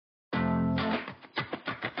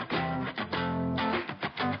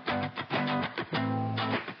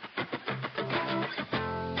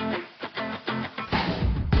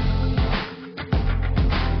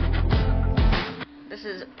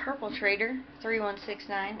Purple Trader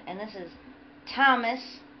 3169, and this is Thomas.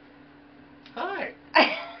 Hi.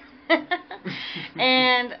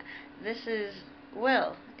 And this is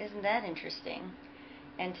Will. Isn't that interesting?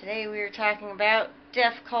 And today we are talking about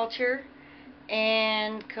deaf culture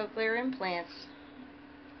and cochlear implants.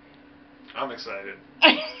 I'm excited.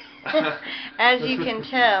 As you can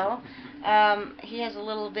tell, he has a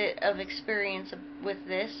little bit of experience with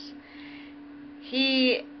this.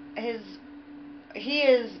 He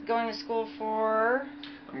is going to school for...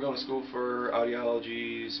 I'm going to school for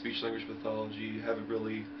audiology, speech-language pathology. Haven't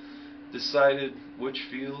really decided which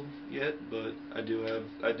field yet, but I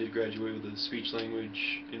did graduate with a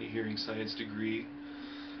speech-language and a hearing science degree.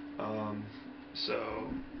 So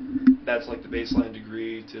that's like the baseline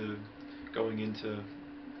degree to going into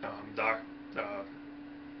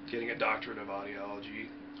getting a doctorate of audiology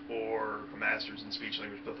or a master's in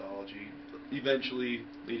speech-language pathology, eventually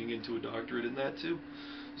leading into a doctorate in that too.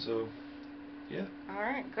 So, yeah. All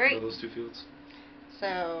right, great. Those two fields.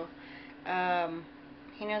 So,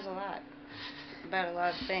 he knows a lot about a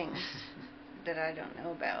lot of things that I don't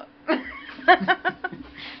know about.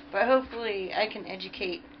 But hopefully I can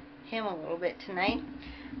educate him a little bit tonight.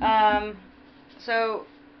 So,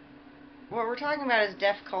 what we're talking about is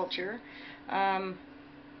deaf culture.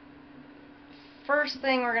 First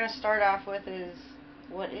thing we're going to start off with is,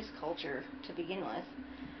 what is culture to begin with?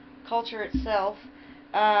 Culture itself,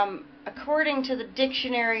 according to the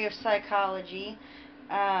Dictionary of Psychology,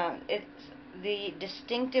 it's the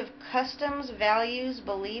distinctive customs, values,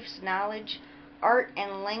 beliefs, knowledge, art,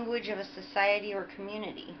 and language of a society or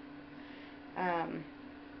community.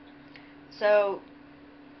 So,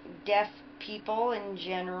 deaf people in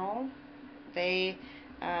general, they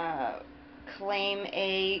claim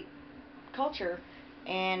a culture,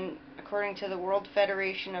 and according to the World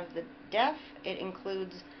Federation of the Deaf, it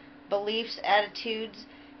includes beliefs, attitudes,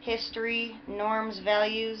 history, norms,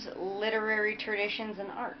 values, literary traditions, and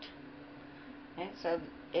art. Okay, so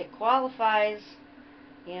it qualifies,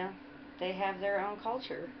 they have their own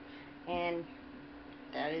culture, and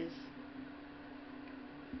that is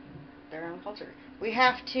their own culture. We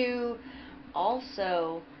have to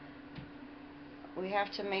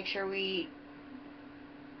make sure we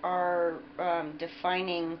are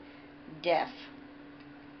defining deaf,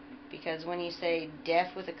 because when you say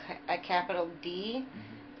deaf with a capital D,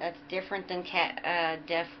 that's different than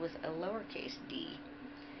deaf with a lowercase d.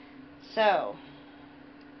 So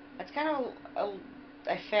that's kind of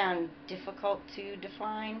I found difficult to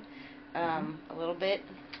define a little bit,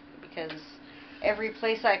 because every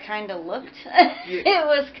place I kind of looked, it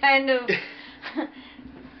was kind of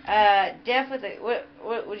deaf with a,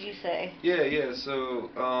 what would you say?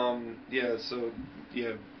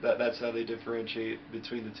 That's how they differentiate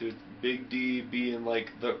between the two. Big D being like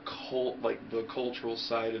the cultural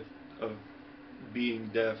side of being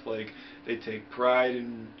deaf. Like, they take pride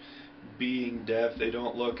in being deaf. They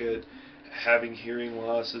don't look at having hearing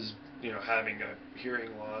loss as having a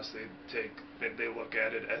hearing loss. They look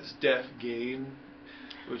at it as deaf gain,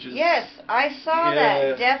 which is... Yes, I saw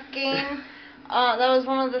that deaf gain. That was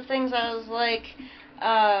one of the things I was like,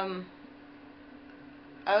 I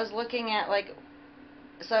was looking at, like,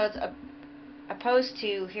 so it's opposed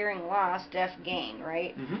to hearing loss, deaf gain,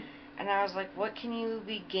 right? Mm-hmm. And I was like, what can you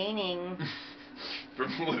be gaining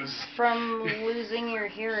from losing your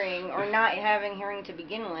hearing or not having hearing to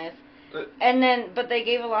begin with? But they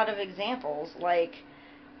gave a lot of examples, like,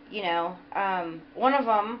 one of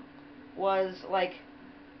them was like,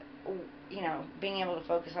 being able to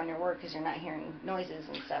focus on your work because you're not hearing noises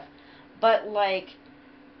and stuff. But, like,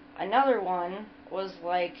 another one was,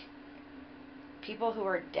 like, people who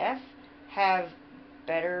are deaf have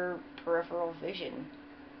better peripheral vision.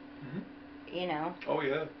 Oh,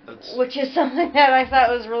 yeah. Which is something that I thought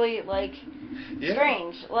was really, like,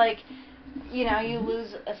 strange. Like, you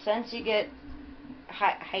lose a sense, you get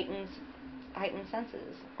heightened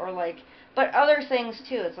senses. Or, like, but other things,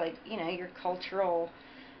 too. It's like, your cultural...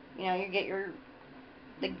 you get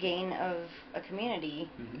the gain of a community,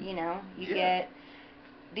 you get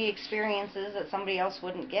the experiences that somebody else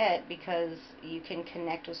wouldn't get because you can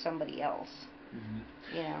connect with somebody else.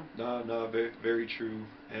 No, very, very true.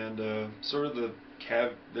 And there's sort of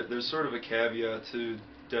a caveat to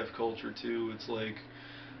deaf culture too. It's like,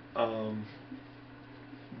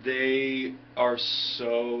 they are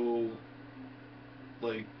so,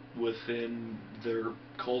 like, within their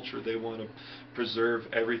culture. They want to preserve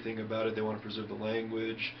everything about it. They want to preserve the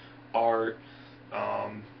language, art,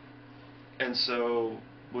 and so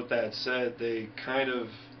with that said, they kind of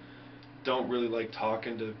don't really like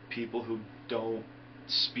talking to people who don't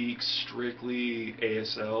speak strictly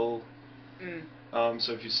ASL.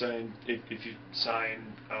 So if you sign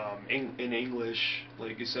in English,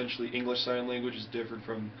 like essentially English Sign Language is different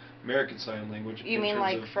from American Sign Language You in mean terms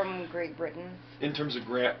like of from Great Britain? in terms of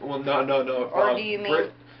grant. Well, no. Or do you mean?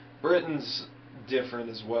 Britain's different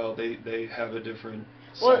as well. They have a different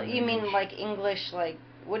Well, sign you mean language. like English? Like,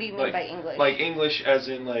 what do you mean Like by English? like English as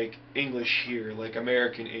in like English here, like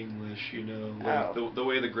American English, you know, like Oh. the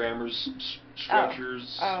way the grammar's Oh.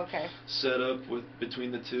 structures Oh, okay. set up with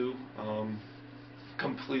between the two,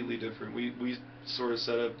 completely different. We sort of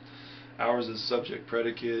set up ours as subject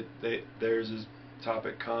predicate, theirs is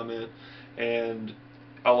topic comment, and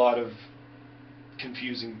a lot of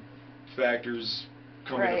confusing factors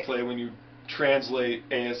come into Right. play when you translate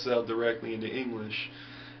ASL directly into English.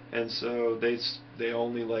 And so they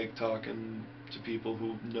only like talking to people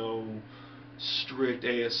who know strict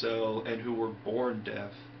ASL and who were born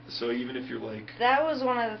deaf. So even if you're like, That was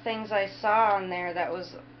one of the things I saw on there that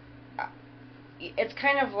was. It's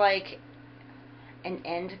kind of like an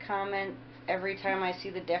end comment every time I see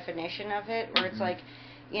the definition of it, where it's Mhm. like,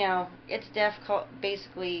 it's deaf,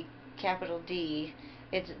 basically capital D.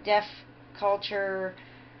 It's deaf culture,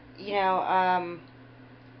 you know,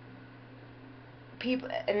 people,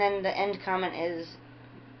 and then the end comment is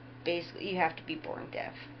basically you have to be born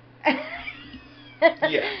deaf.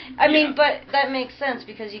 Yeah. I mean, Yeah. but that makes sense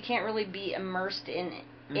because you can't really be immersed in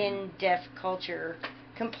Mhm. deaf culture,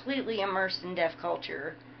 completely immersed in deaf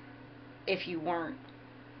culture, if you weren't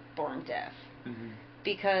born deaf, Mhm.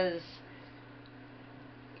 because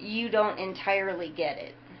you don't entirely get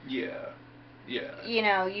it. Yeah.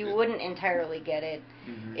 Yeah. You wouldn't entirely get it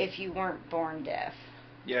Mhm. if you weren't born deaf.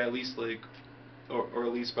 Yeah, at least like, or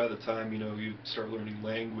at least by the time you start learning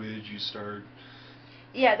language, you start.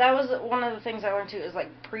 Yeah, that was one of the things I learned too. Is like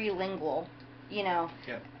prelingual. Yeah,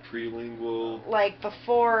 prelingual. Like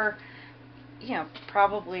before,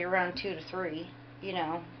 probably around 2 to 3.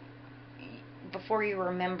 Before you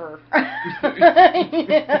remember.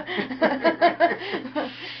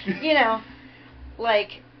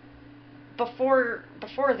 Like before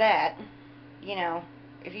that,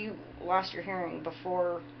 if you lost your hearing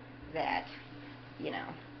before that, you know,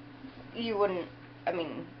 you wouldn't. I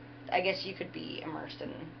mean, I guess you could be immersed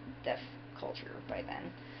in deaf culture by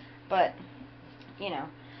then, but you know,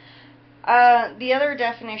 the other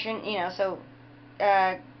definition, so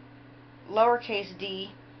uh, lowercase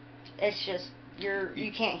d, it's just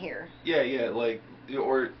you can't hear. Yeah, like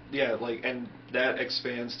like, and that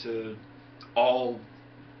expands to all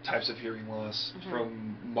types of hearing loss Mm-hmm.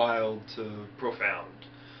 from mild to profound.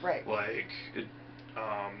 Right. Like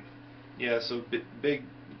yeah, so big,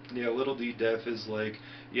 yeah, little d deaf is like,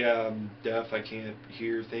 yeah, I'm deaf. I can't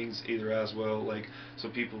hear things either as well. Like, so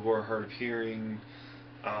people who are hard of hearing,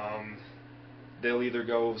 um, they'll either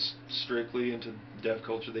go strictly into deaf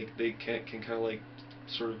culture. They can kind of like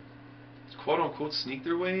sort of quote unquote sneak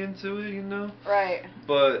their way into it, you know. Right.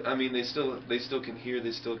 But I mean, they still can hear.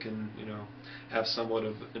 They still can have somewhat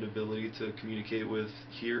of an ability to communicate with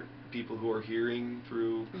people who are hearing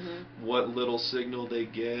through Mm-hmm. what little signal they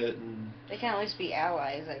get, and They can at least be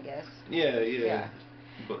allies, I guess. yeah.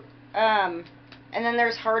 But and then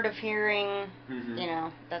there's hard of hearing.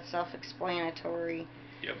 mhm. That's self-explanatory.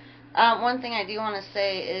 Yep. One thing I do want to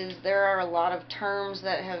say is there are a lot of terms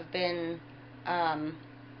that have been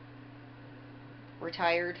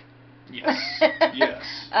retired. Yes. Yes.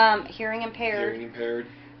 Hearing impaired. Hearing impaired.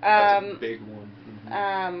 That's a Um, big one.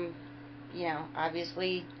 Mhm.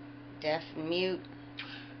 Obviously deaf and mute.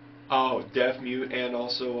 Oh, deaf, mute, and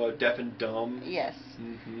also deaf and dumb. Yes.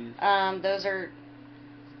 Mhm. Those are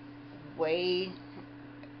way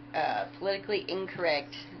politically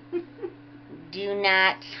incorrect. Do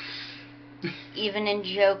not, even in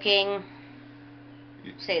joking,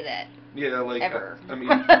 say that. Yeah, like Ever. I mean,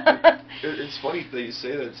 it's funny that you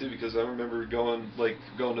say that too, because I remember going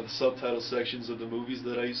to the subtitle sections of the movies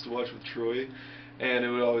that I used to watch with Troy, and it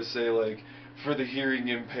would always say like, for the hearing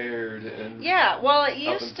impaired, and Yeah, well, it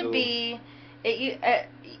up used to until be,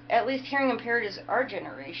 at least hearing impaired is our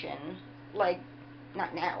generation, like,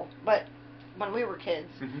 not now, but when we were kids,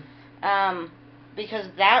 Mhm. because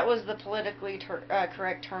that was the politically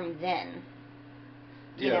correct term then,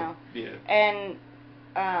 Yeah. and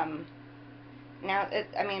now,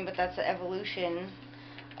 but that's the evolution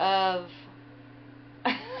of,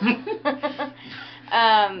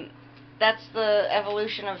 that's the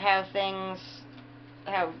evolution of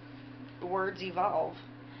how words evolve.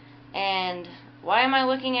 And why am I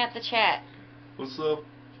looking at the chat? What's up?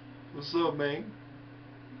 What's up, man?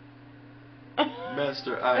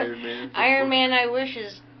 Master Iron Man. Iron Man, I wish,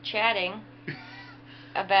 is chatting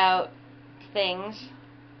about things.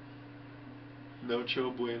 No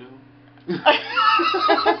cho bueno.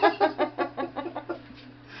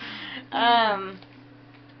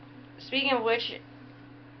 Speaking of which,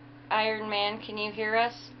 Iron Man, can you hear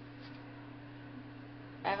us?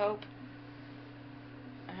 I hope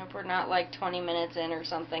we're not like 20 minutes in or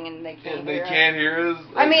something and they can't hear us. They can't hear us?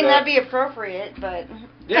 I mean, that'd be appropriate, but...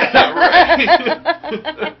 Yeah,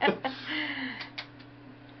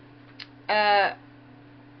 right.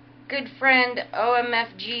 Good friend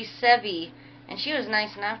OMFG Sevi, and she was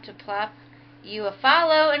nice enough to plop you a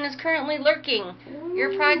follow and is currently lurking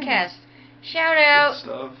your podcast. Shout out. Good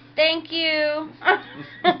stuff. Thank you.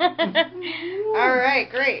 All right,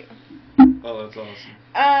 great. Oh, that's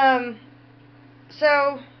awesome.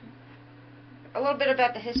 So, a little bit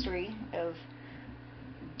about the history of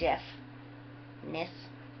deafness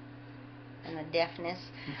and the deafness.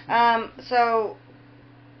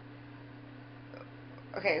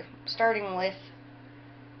 Okay, starting with,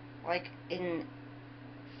 like, in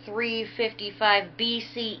 355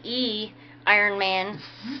 BCE, Iron Man.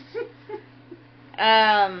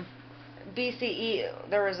 BCE,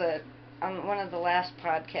 there was on one of the last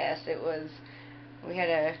podcasts, we had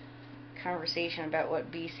a conversation about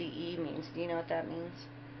what BCE means. Do you know what that means?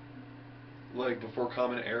 Like before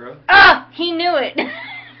Common Era? Ah! He knew it!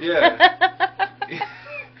 Yeah.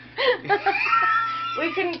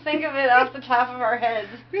 We couldn't think of it off the top of our heads.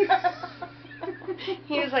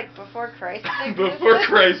 He was like, before Christ existed? Before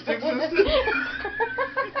Christ existed?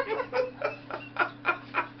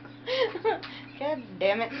 God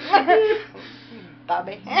damn it.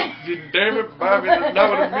 Bobby. Damn it, Bobby, that's not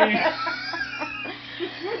what it means.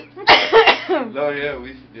 No, yeah,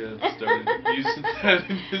 we started using that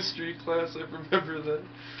in history class. I remember that.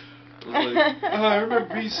 I was like, oh, I remember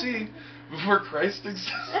BC, before Christ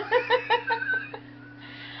existed.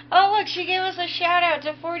 Oh, look, she gave us a shout out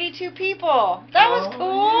to 42 people. That was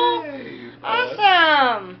cool. Yay.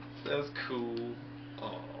 Awesome. That's cool.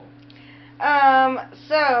 Oh.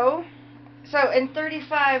 So in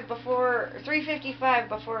 355 before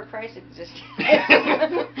Christ existed.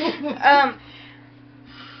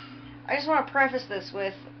 I just want to preface this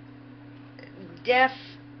with deaf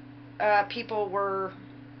people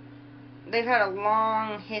they've had a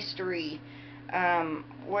long history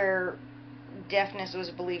where deafness was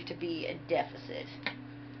believed to be a deficit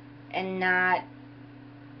and not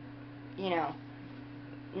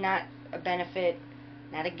not a benefit,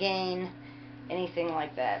 not a gain, anything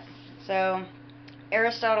like that. So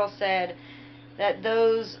Aristotle said that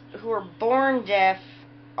those who are born deaf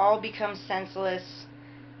all become senseless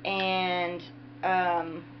and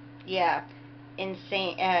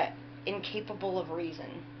insane, incapable of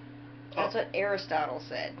reason. That's what Aristotle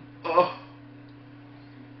said.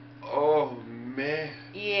 Oh man.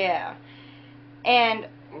 Yeah. And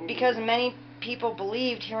because many people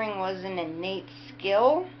believed hearing was an innate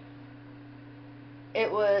skill,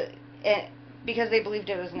 because they believed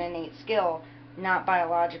it was an innate skill, not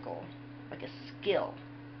biological, like a skill.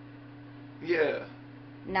 Yeah.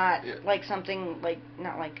 Not like something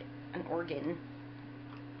not like an organ.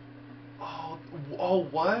 Oh,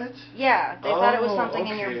 what? Yeah, they thought it was something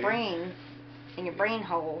okay. in your brain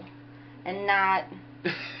hole, and not.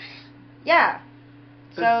 Yeah.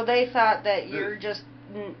 So they thought that you're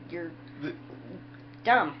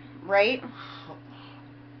dumb, right?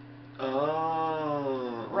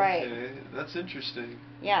 Oh, right. Okay. That's interesting.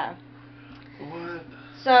 Yeah. What?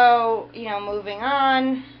 So, moving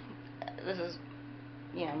on, this is,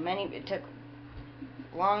 it took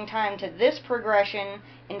a long time to this progression.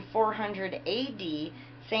 In 400 AD,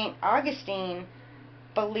 St. Augustine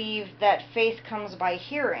believed that faith comes by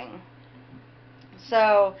hearing.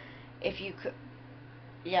 So, if you could,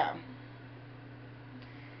 yeah.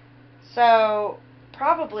 So,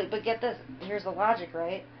 probably, but get this, here's the logic,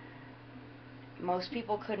 right? Most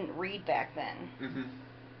people couldn't read back then. Mm-hmm.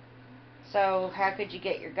 So, how could you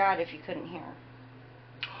get your God if you couldn't hear?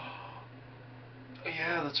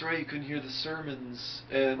 Yeah, that's right. You couldn't hear the sermons,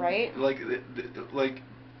 and right? Like,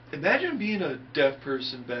 imagine being a deaf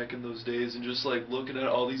person back in those days and just like looking at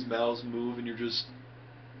all these mouths move, and you're just.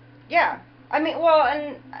 Yeah, think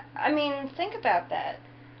about that.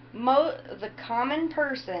 The common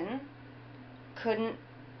person couldn't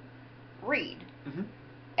read, mm-hmm.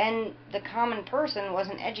 and the common person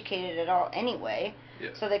wasn't educated at all anyway.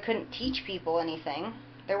 Yeah. So they couldn't teach people anything.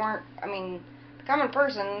 They weren't. The common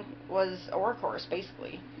person was a workhorse,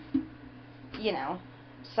 basically.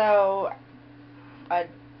 So, a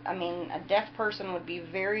deaf person would be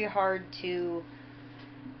very hard to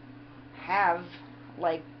have,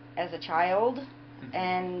 like, as a child, mm-hmm.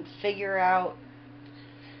 and figure out,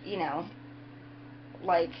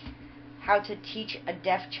 like, how to teach a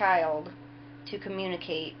deaf child to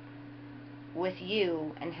communicate with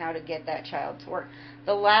you and how to get that child to work.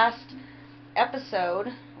 The last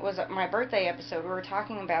episode was my birthday episode. We were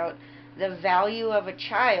talking about the value of a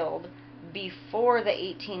child before the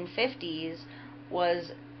 1850s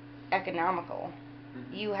was economical.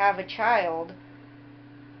 Mm-hmm. You have a child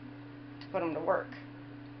to put them to work.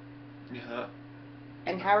 Yeah.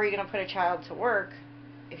 And how are you going to put a child to work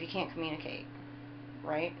if you can't communicate?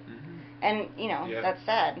 Right? Mm-hmm. And, Yeah. that's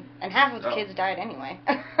sad. And half of the kids died anyway.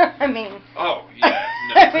 I mean... Oh, yeah.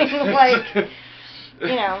 No. I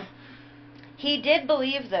mean, he did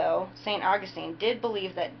believe, though, St. Augustine did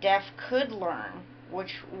believe that deaf could learn,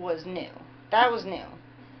 which was new. That was new.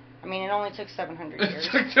 I mean, it only took 700 years.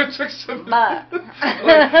 It took some... But...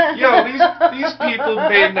 these people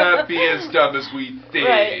may not be as dumb as we think.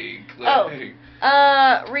 Right.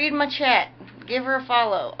 Read my chat. Give her a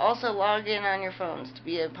follow. Also, log in on your phones to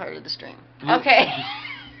be a part of the stream. Okay.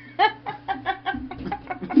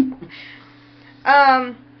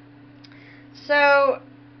 So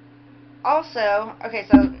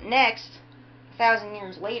next, 1,000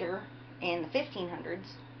 years later, in the 1500s,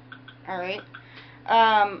 alright,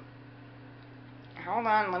 hold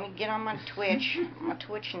on, let me get on my Twitch, my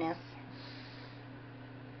Twitchness.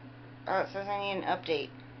 Oh, it says I need an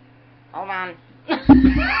update. Hold on.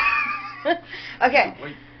 Okay.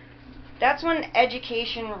 Wait. That's when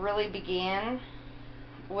education really began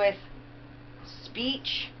with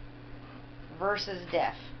speech versus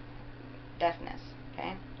deafness,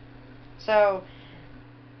 okay? So,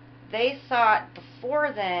 they thought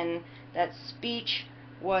before then that speech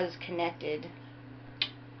was connected,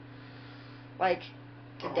 like,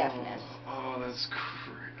 to deafness. Oh, that's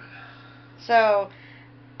great. So,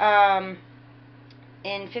 in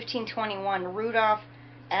 1521, Rudolf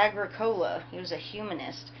Agricola, he was a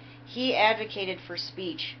humanist, he advocated for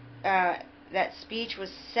speech, that speech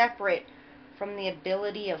was separate from the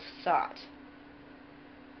ability of thought.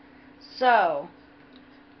 So,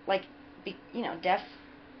 like, deaf,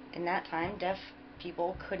 in that time, deaf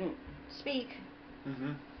people couldn't speak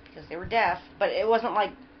because they were deaf, but it wasn't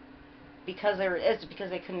like it's because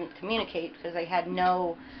they couldn't communicate because they had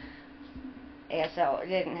no ASL, or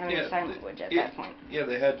they didn't have any sign language at that point. Yeah,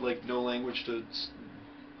 they had, like, no language to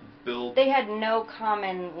build. They had no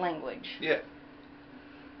common language. Yeah.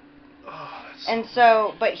 Oh, that's and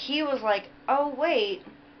so, but he was like, oh, wait,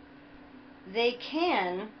 they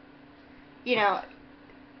can,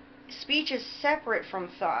 speech is separate from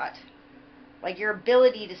thought. Like, your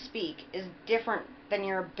ability to speak is different than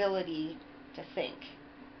your ability to think.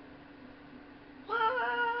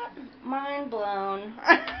 What? Mind blown.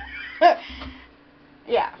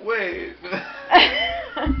 Yeah. Wait.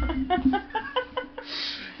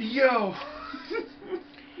 Yo.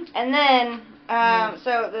 And then,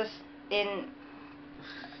 so this, in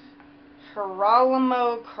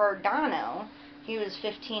Girolamo Cardano, he was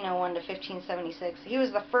 1501 to 1576. He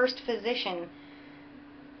was the first physician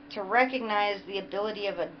to recognize the ability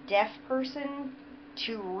of a deaf person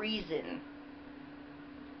to reason.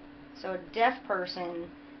 So a deaf person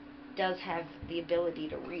does have the ability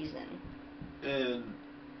to reason. And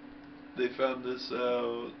they found this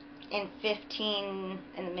out in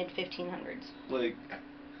the mid 1500s. Like,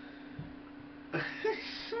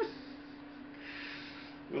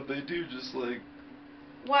 what they do, just like.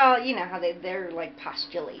 Well, you know how they're like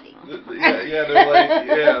postulating. They're like,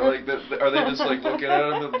 are they just like looking at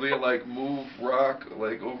them and being like, move, rock,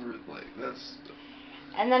 like over, like that's.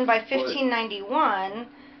 And then by 1591,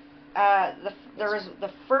 there was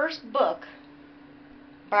the first book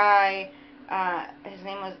by, his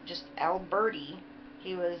name was just Alberti.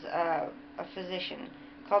 He was a physician,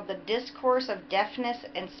 called The Discourse of Deafness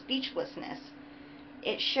and Speechlessness.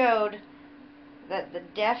 It showed that the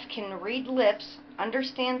deaf can read lips,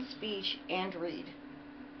 understand speech, and read.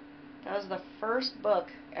 That was the first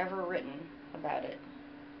book ever written about it.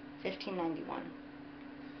 1591.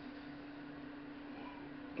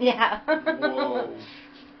 Yeah. Whoa.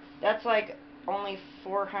 That's like only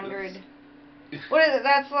 400. What is it?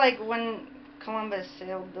 That's like when Columbus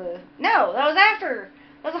sailed the... No, that was after.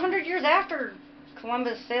 That was 100 years after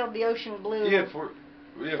Columbus sailed the ocean blue. Yeah,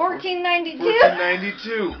 1492.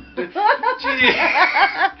 1492.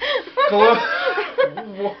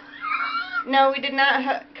 No, we did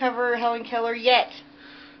not cover Helen Keller yet.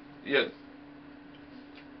 Yeah.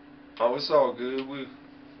 Oh, it's all good.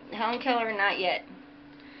 Helen Keller, not yet.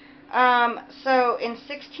 So in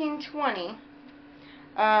 1620,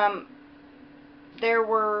 there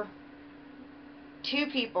were two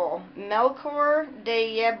people, Melchor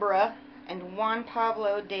de Yebra and Juan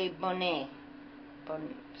Pablo de Bonet.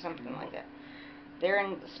 Something like that. They're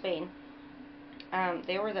in Spain.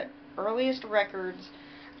 They were the earliest records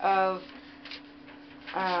of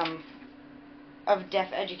um, of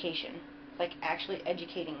deaf education, like actually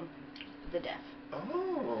educating the deaf.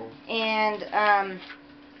 Oh. And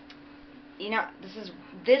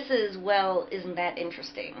this is well, isn't that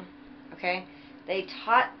interesting? Okay, they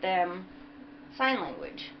taught them sign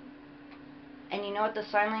language, and you know what the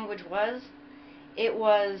sign language was? It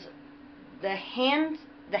was the hand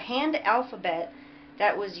alphabet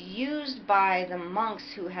that was used by the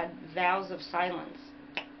monks who had vows of silence.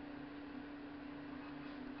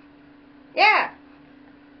 Yeah,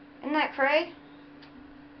 isn't that cray?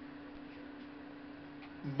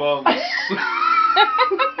 Monks.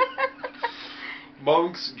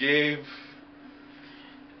 Monks gave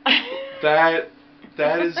that.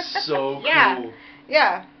 That is so yeah. cool.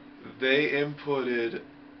 Yeah. They inputted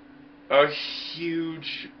a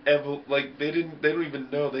huge they don't even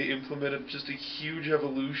know they implemented just a huge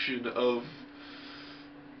evolution of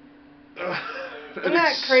Isn't an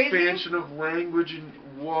that expansion crazy? of language and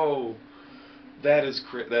whoa. That's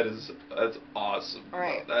awesome.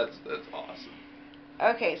 Right. No, that's awesome.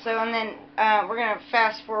 Okay, so and then we're gonna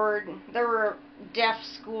fast forward. There were deaf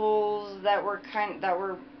schools that were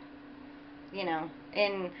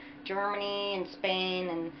in Germany and Spain,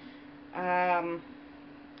 and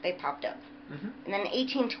they popped up. Mm-hmm. And then in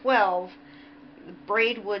 1812, the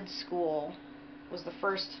Braidwood School was the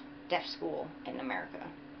first deaf school in America.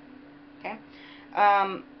 Okay,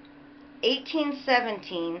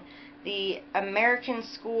 1817, the American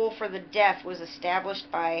School for the Deaf was established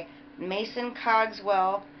by Mason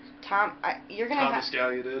Cogswell. Thomas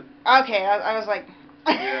Gallaudet. Okay, I was like.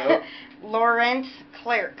 Yep. Lawrence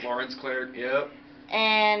Clark. Lawrence Clark. Yep.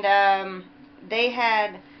 And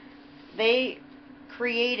they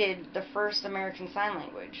created the first American Sign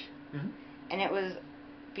Language, mm-hmm. and it was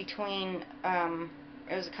it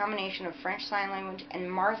was a combination of French Sign Language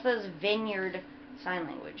and Martha's Vineyard Sign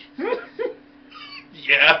Language.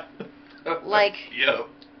 Yeah. Like. Yep.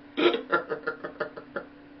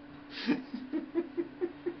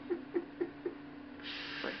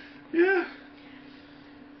 Yeah.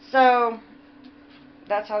 So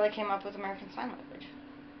that's how they came up with American Sign Language.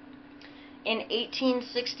 In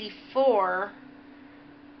 1864,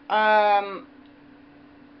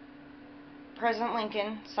 President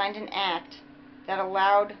Lincoln signed an act that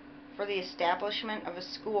allowed for the establishment of a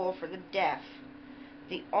school for the deaf,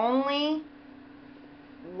 the only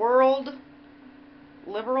world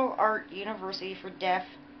liberal art university for deaf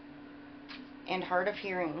and hard of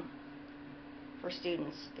hearing for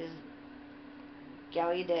students is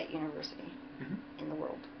Gallaudet University. Mm-hmm. In the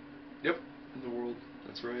world. Yep, in the world.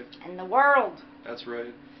 That's right. In the world. That's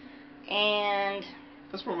right. And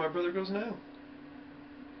that's where my brother goes now.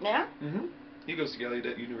 Yeah? Mm-hmm. He goes to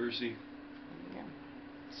Gallaudet University. Yeah.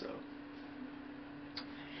 So.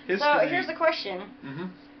 So here's the question. Mm-hmm.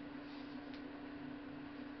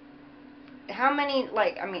 How many,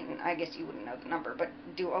 I guess you wouldn't know the number, but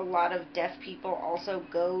do a lot of deaf people also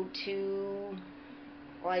go to,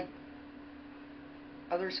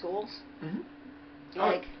 other schools? Mm-hmm.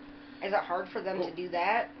 Is it hard for them to do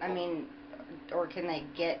that? Or can they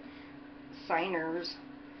get signers?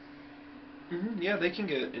 Mm-hmm. Yeah, they can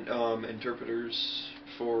get interpreters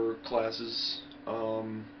for classes.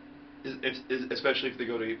 Especially if they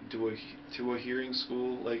go to a hearing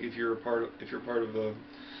school. Like if you're part of the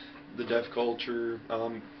deaf culture,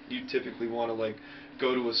 you typically want to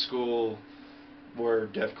go to a school where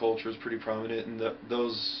deaf culture is pretty prominent, and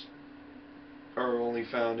those are only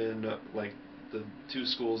found in the two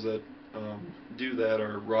schools that do that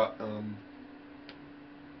are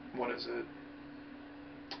what is it?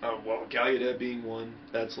 Oh well, Gallaudet being one.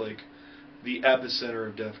 That's the epicenter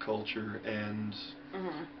of deaf culture, and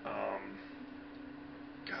Mm-hmm.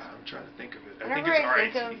 God, I'm trying to think of it. I think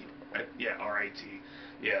it's RIT. Yeah, RIT.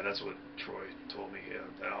 Yeah, that's what Troy told me. Yeah.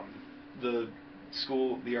 The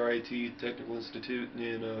school, the RIT Technical Institute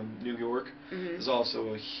in New York, mm-hmm. is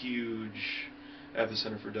also a huge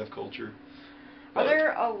epicenter for deaf culture. Are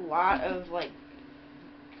there a lot of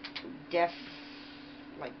deaf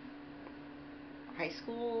high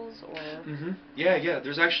schools or? Mm-hmm. Yeah.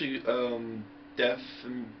 There's actually deaf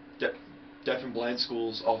and blind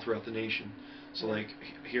schools all throughout the nation. So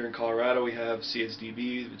here in Colorado we have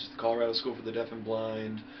CSDB, which is the Colorado School for the Deaf and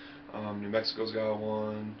Blind. New Mexico's got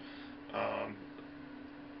one.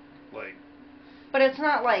 But it's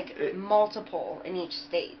not multiple in each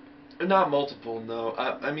state. Not multiple, no.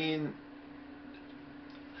 I mean,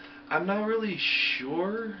 I'm not really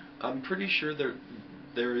sure. I'm pretty sure there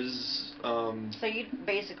is. So you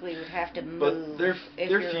basically would have to move. But they're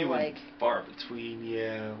few and far between.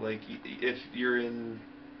 Yeah, if you're in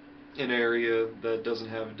an area that doesn't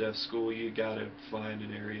have a deaf school, you gotta find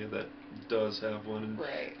an area that does have one.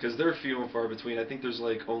 Right. Because they're few and far between. I think there's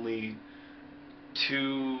like only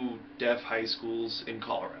 2 deaf high schools in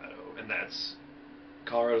Colorado, and that's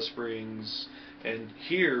Colorado Springs. And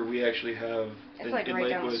here we actually have it's like in right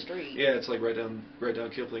Lakewood. down the street. Yeah, it's like right down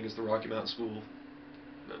Kipling is the Rocky Mountain School,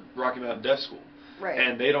 Rocky Mountain Deaf School. Right.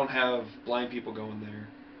 And they don't have blind people going there.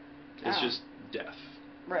 It's Oh. just deaf.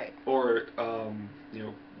 Right. Or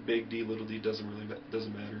big D, little D doesn't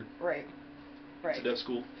matter. Right. Right. It's a deaf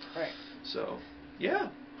school. Right. So, yeah.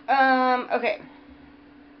 Okay.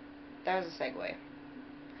 That was a segue.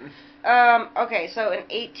 Okay, so in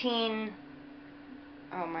 18...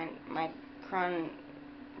 Oh, my chronology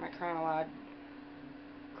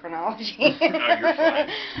Oh, you're fine.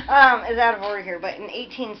 is out of order here. But in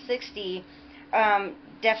 1860,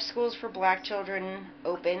 deaf schools for black children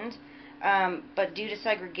opened. But due to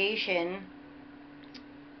segregation,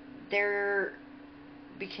 there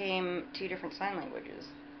became 2 different sign languages.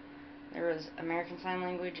 There was American Sign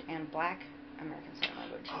Language and Black American Sign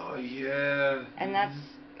Language. Oh, yeah. And that's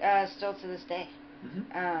still to this day.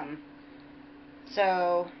 Mm-hmm.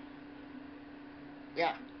 So,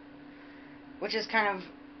 yeah. Which is kind of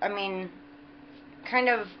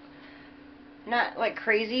not like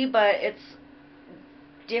crazy, but it's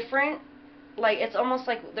different. Like, it's almost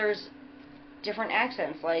like there's different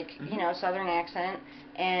accents, like, Mm-hmm. Southern accent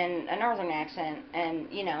and a Northern accent, and,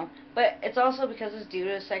 but it's also because it's due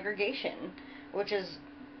to segregation, which is,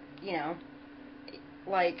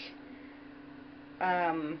 like,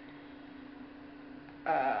 what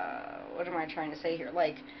am I trying to say here?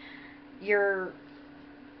 Like,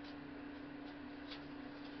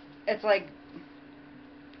 it's like,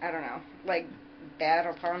 I don't know, like, bad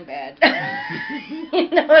upon bad. You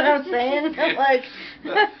know what I'm saying? Yeah. Like,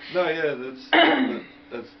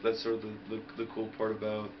 that's sort of the cool part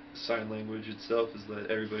about sign language itself, is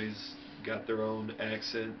that everybody's got their own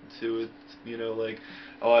accent to it. Like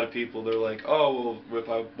a lot of people, they're like, oh, well, if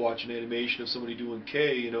I watch an animation of somebody doing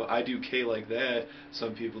K, I do K like that.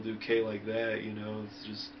 Some people do K like that. It's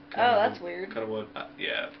just that's weird. Kind of what,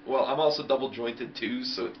 yeah. Well, I'm also double jointed too,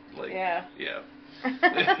 so it's like, yeah.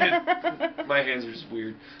 My hands are just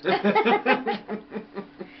weird.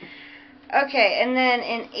 Okay, and then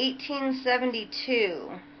in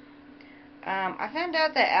 1872, I found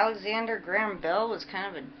out that Alexander Graham Bell was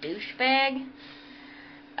kind of a douchebag.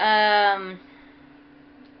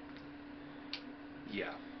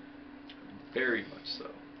 Yeah, very much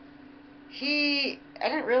so. I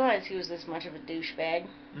didn't realize he was this much of a douchebag.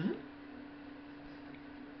 Mm-hmm.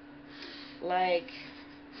 Like,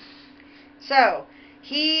 so,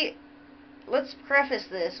 let's preface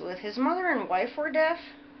this with his mother and wife were deaf.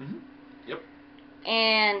 Mm-hmm. Yep.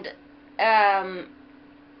 And,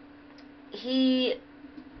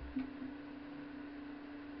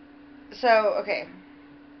 okay.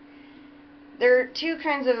 There are two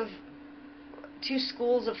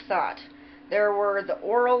schools of thought. There were the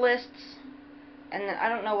oralists, and then I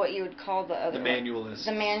don't know what you would call the other The one. manualists.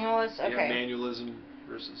 The manualists, okay. Yeah, manualism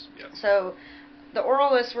versus, yeah. So, the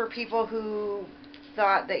oralists were people who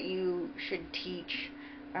thought that you should teach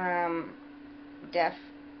deaf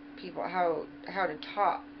people how to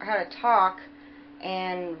talk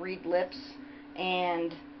and read lips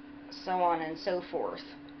and so on and so forth.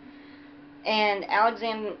 And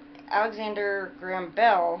Alexander Graham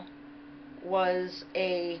Bell was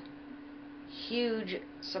a huge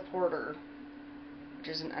supporter, which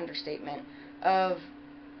is an understatement, of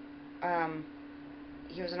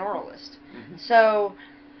he was an oralist. Mm-hmm. So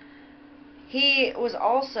he was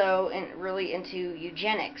also really into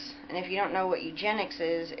eugenics. And if you don't know what eugenics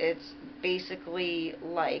is, it's basically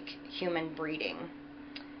like human breeding.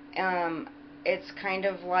 It's kind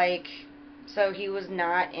of like, so he was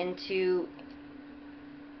not into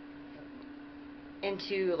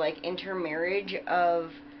like intermarriage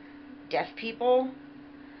of deaf people.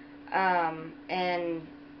 And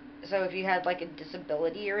so if you had like a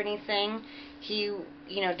disability or anything, he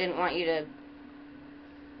didn't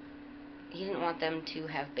want them to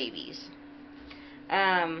have babies.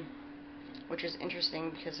 Which is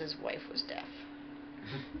interesting because his wife was deaf.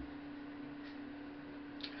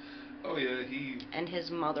 Oh yeah, and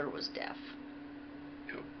his mother was deaf.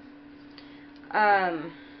 Yep.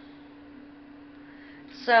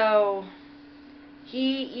 So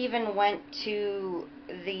he even went to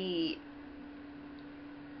the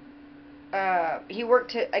he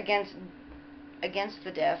worked against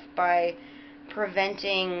the deaf by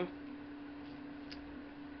preventing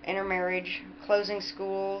intermarriage, closing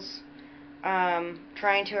schools,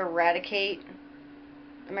 trying to eradicate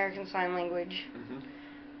American Sign Language. Mm-hmm.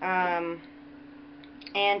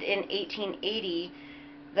 And in 1880,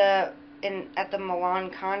 the at the Milan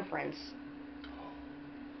conference,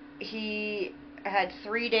 he had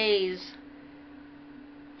 3 days.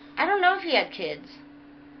 I don't know if he had kids.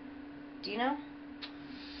 Do you know?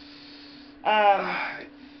 I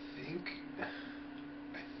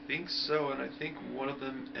think so, and I think one of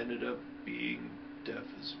them ended up being deaf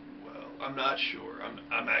as well. I'm not sure.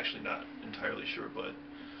 I'm actually not entirely sure, but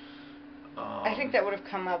I think that would have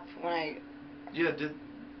come up when I. Yeah, did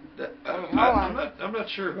that? Hold on. I'm not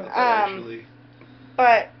sure about that actually.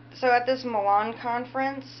 But so at this Milan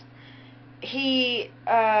conference, he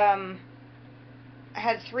had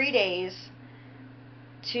 3 days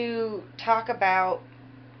to talk about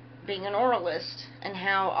being an oralist and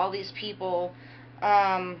how all these people,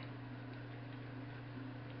 how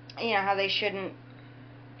they shouldn't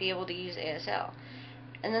be able to use ASL.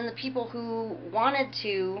 And then the people who wanted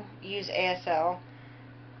to use ASL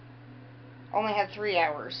only had 3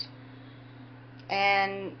 hours.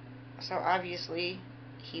 And so obviously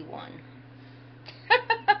he won.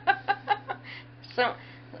 So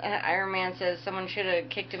Iron Man says someone should have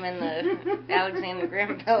kicked him in the Alexander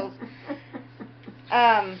Graham Bell's.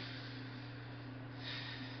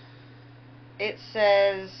 It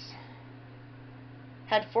says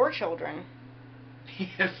had 4 children. He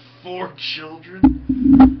had 4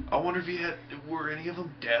 children? I wonder if were any of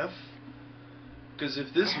them deaf? Because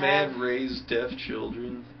if this man raised deaf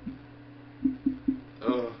children,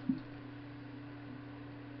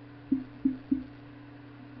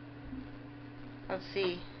 let's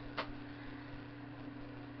see.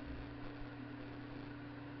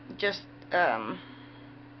 Just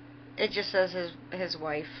it just says his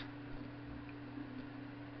wife.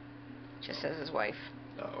 Just says his wife.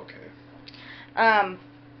 Oh, okay.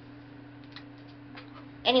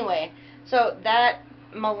 Anyway, so that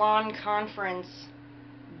Milan conference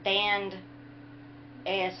banned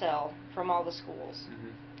ASL from all the schools.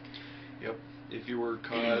 Mm-hmm. Yep. If you were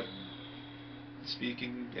caught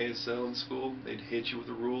speaking ASL in school, they'd hit you with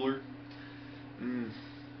a ruler.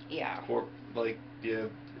 Yeah. Yeah.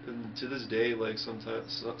 And to this day, like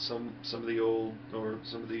sometimes some of the old or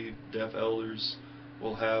some of the deaf elders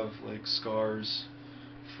will have like scars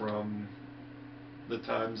from the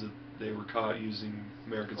times that they were caught using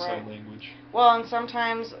American Sign Language. Well, and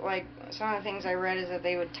sometimes, like, some of the things I read is that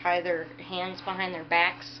they would tie their hands behind their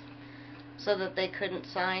backs so that they couldn't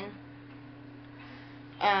sign.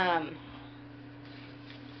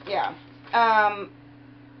 Yeah.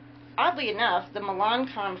 Oddly enough, the Milan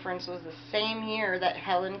conference was the same year that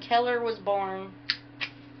Helen Keller was born.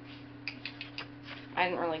 I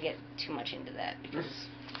didn't really get too much into that because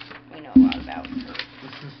we know a lot about her.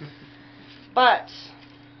 But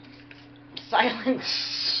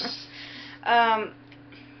silence.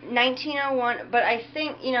 1901, but I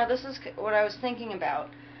think, this is what I was thinking about,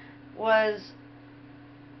 was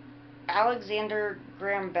Alexander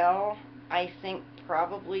Graham Bell, I think,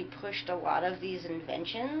 probably pushed a lot of these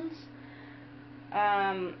inventions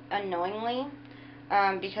unknowingly,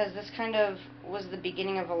 because this kind of was the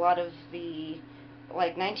beginning of a lot of the,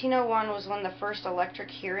 like, 1901 was when the first electric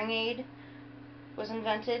hearing aid was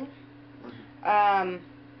invented.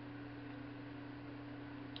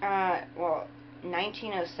 Well,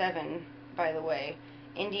 1907, by the way,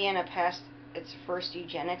 Indiana passed its first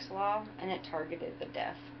eugenics law, and it targeted the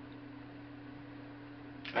deaf.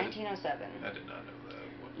 1907. I did not know that.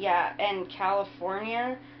 Yeah, and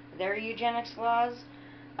California, their eugenics laws,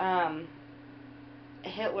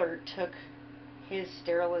 Hitler took his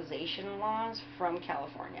sterilization laws from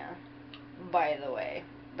California, by the way.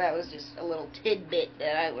 That was just a little tidbit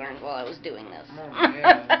that I learned while I was doing this. Oh,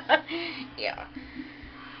 yeah. Yeah.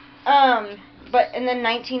 But in then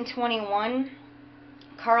 1921,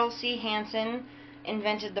 Carl C. Hansen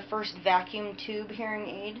invented the first vacuum tube hearing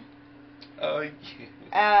aid. Oh,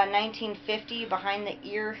 yeah. 1950, behind the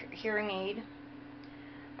ear hearing aid.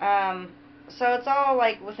 So it's all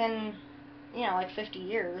like within, like 50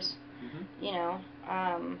 years,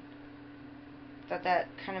 that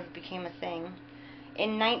kind of became a thing.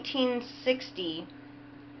 In 1960,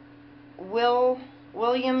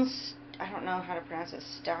 Williams, I don't know how to pronounce it,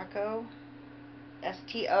 Stokoe,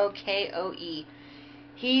 Stokoe,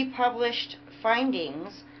 he published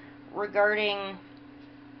findings regarding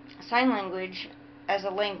sign language as a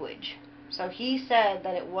language. So he said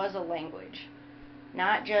that it was a language,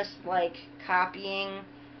 not just like copying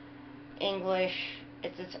English.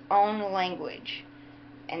 It's its own language,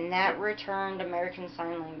 and that returned American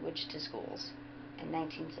Sign Language to schools in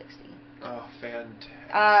 1960. Oh, fantastic.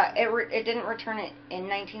 It didn't return it in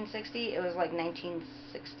 1960. It was like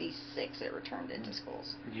 1966 it returned it to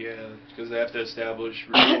schools. Yeah, because they have to reestablish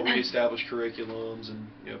curriculums and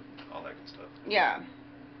all that good stuff. Yeah.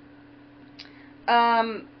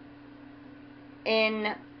 In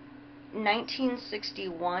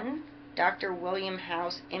 1961, Dr. William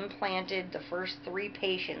House implanted the first 3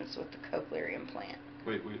 patients with the cochlear implant.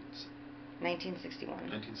 Wait. 1961.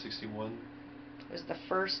 1961? Was the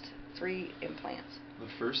first 3 implants. The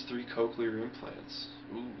first 3 cochlear implants.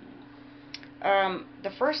 Ooh.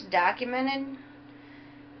 The first documented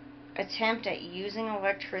attempt at using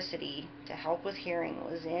electricity to help with hearing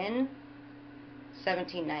was in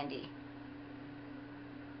 1790.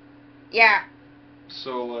 Yeah.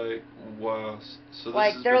 So, like, wow. So this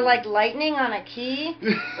Like, has they're been... like lightning on a key.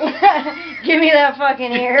 Give me that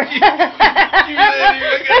fucking ear. Give me that ear.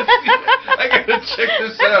 I gotta check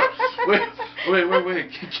this out. Wait.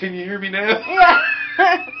 Can you hear me now?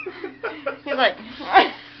 Yeah. He's like...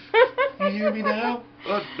 Can you hear me now?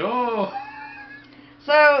 Oh, no.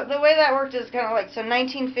 So, the way that worked is kind of like, so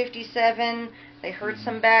 1957, they heard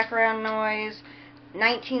some background noise.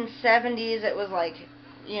 1970s, it was like,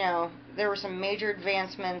 you know, there were some major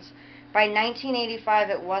advancements. By 1985,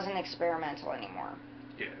 it wasn't experimental anymore.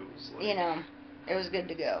 Yeah, it was like... You know, it was good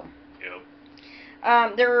to go. Yep.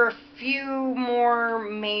 There were a few more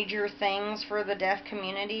major things for the deaf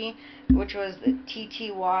community, which was the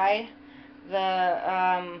TTY,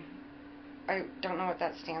 I don't know what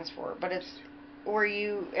that stands for, but it's where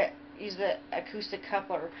you use the acoustic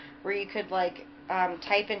coupler, where you could like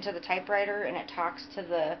type into the typewriter and it talks to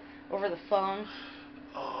the over the phone.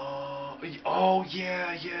 No,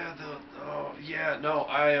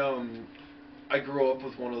 I grew up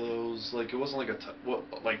with one of those. Like, it wasn't like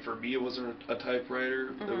like for me, it wasn't a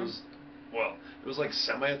typewriter. Mm-hmm. It was like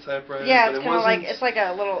semi a typewriter. Yeah, but it's kind of like, it's like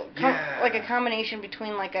a little, Yeah. like a combination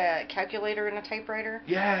between like a calculator and a typewriter.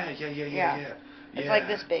 Yeah. It's like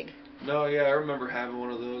this big. No, yeah, I remember having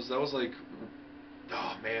one of those. That was like,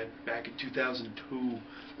 oh man, back in 2002.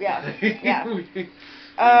 Yeah, yeah.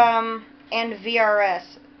 And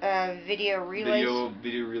VRS, video relays.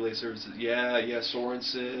 Video relay services. Yeah,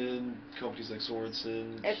 Sorensen, companies like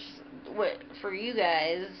Sorensen. It's what for you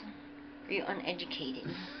guys, for you uneducated.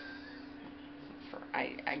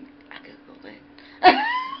 I googled it.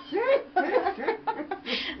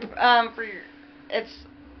 It's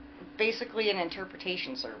basically an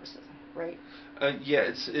interpretation services, right? Yeah,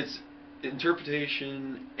 it's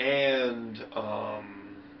interpretation and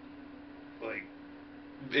like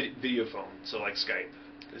video phone, so like Skype,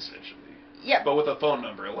 essentially. Yeah. But with a phone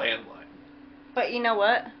number, a landline. But you know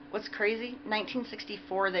what? What's crazy?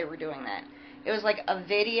 1964 they were doing that. It was like a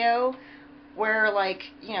video where, like,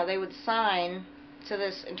 you know, they would sign to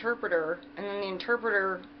this interpreter, and then the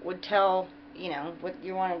interpreter would tell, you know, what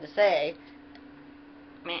you wanted to say.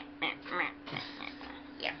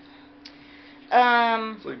 Yeah.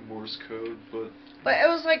 It's like Morse code, but... But it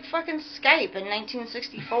was like fucking Skype in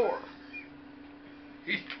 1964.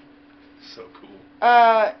 So cool.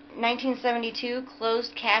 1972,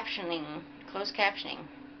 closed captioning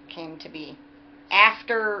came to be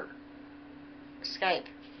after Skype.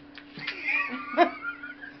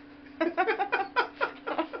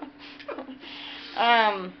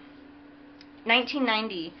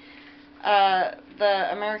 1990,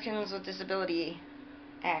 the Americans with Disability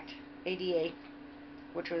Act, ADA,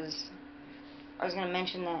 which was, I was going to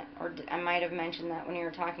mention that, or I might have mentioned that when you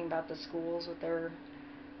were talking about the schools with their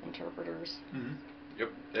interpreters. Mm-hmm.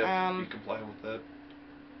 Yep. Yeah, you comply with that.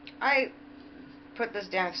 I put this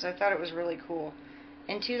down because I thought it was really cool.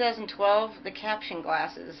 In 2012, the caption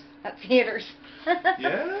glasses at theaters.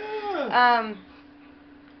 Yeah.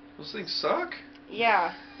 Those things suck.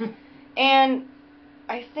 Yeah. And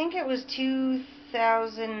I think it was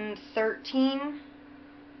 2013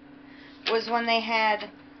 was when they had,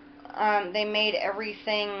 they made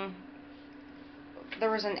everything,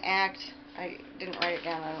 there was an act, I didn't write it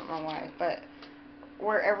down, I don't know why, but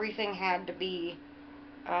where everything had to be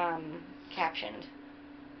captioned.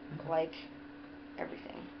 Like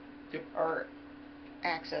everything. Yep. Or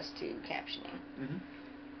access to captioning. Mm-hmm.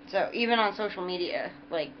 So even on social media,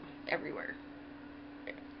 like everywhere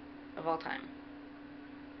of all time.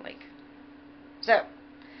 Like, so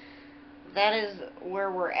that is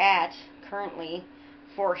where we're at currently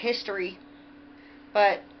for history.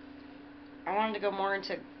 But I wanted to go more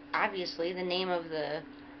into, obviously, the name of the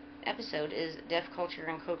episode is Deaf Culture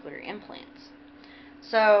and Cochlear Implants.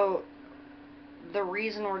 So the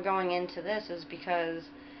reason we're going into this is because,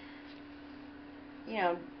 you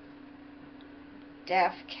know,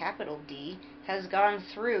 deaf, capital D, has gone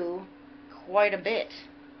through quite a bit.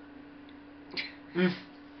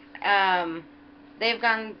 They've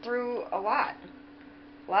gone through a lot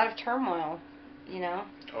of turmoil, you know.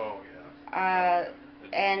 Oh yeah.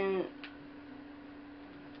 And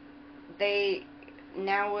they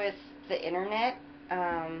now with the internet.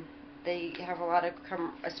 They have a lot of,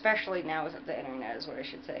 especially now with the internet is what I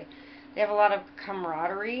should say. They have a lot of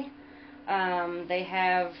camaraderie. They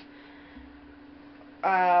have,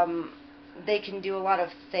 they can do a lot of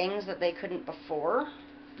things that they couldn't before,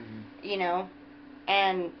 you know,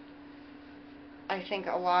 and I think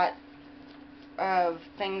a lot of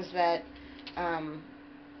things that,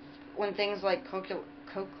 when things like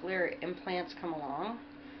cochlear implants come along,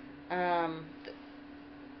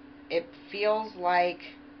 it feels like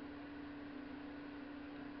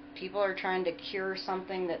people are trying to cure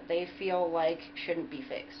something that they feel like shouldn't be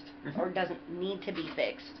fixed or doesn't need to be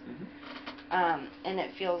fixed. And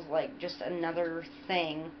it feels like just another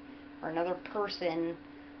thing or another person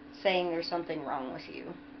saying there's something wrong with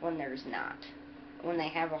you when there's not, when they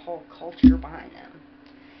have a whole culture behind them.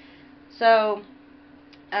 So,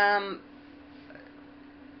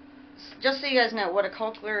 just so you guys know what a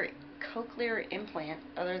cochlear implant,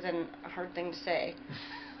 other than a hard thing to say,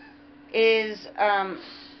 is, I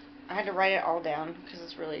had to write it all down because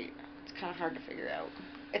it's kind of hard to figure out.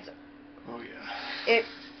 Oh yeah. It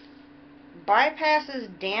bypasses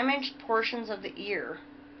damaged portions of the ear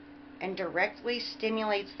and directly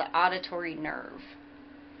stimulates the auditory nerve.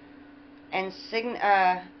 And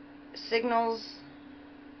signals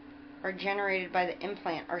are generated by the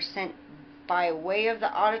implant are sent by way of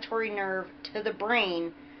the auditory nerve to the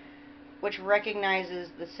brain, which recognizes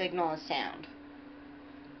the signal as sound.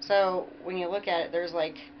 So when you look at it, there's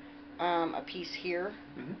like a piece here,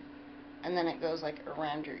 and then it goes like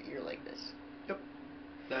around your ear like this. Yep.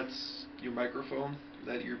 That's your microphone.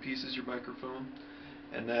 That earpiece is your microphone,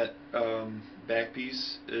 and that back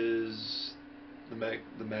piece is the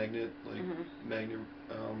magnet, like magnet.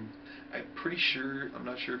 I'm pretty sure. I'm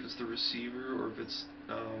not sure if it's the receiver or if it's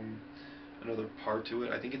another part to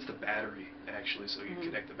it. I think it's the battery actually. So you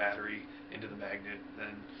connect the battery into the magnet,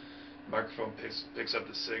 then the microphone picks up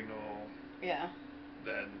the signal. Yeah.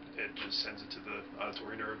 Then it just sends it to the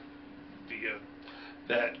auditory nerve via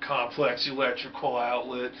that complex electrical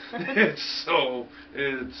outlet.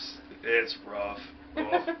 it's rough.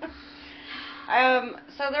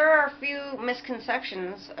 So there are a few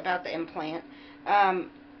misconceptions about the implant.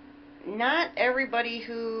 Not everybody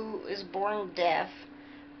who is born deaf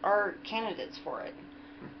are candidates for it.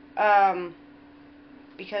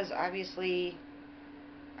 Because obviously,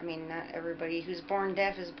 I mean, not everybody who's born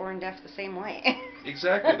deaf is born deaf the same way.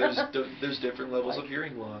 Exactly. There's different levels of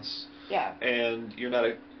hearing loss. Yeah. And you're not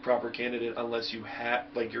a proper candidate unless you have,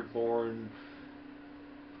 like, you're born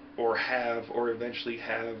or eventually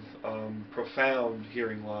have profound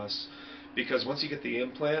hearing loss. Because once you get the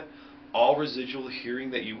implant, all residual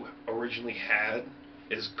hearing that you originally had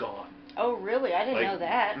is gone. Oh, really? I didn't know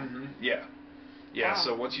that. Yeah. Yeah, wow.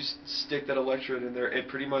 So once you stick that electrode in there, it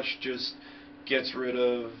pretty much just gets rid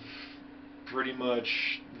of pretty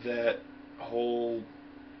much that whole,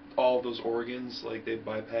 all of those organs, like they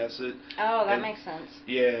bypass it. Oh, that makes sense.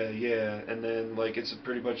 Yeah, and then like it's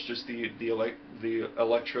pretty much just the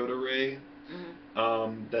electrode array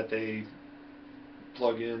that they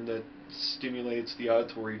plug in that stimulates the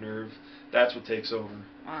auditory nerve. That's what takes over.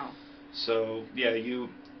 Wow. So yeah, you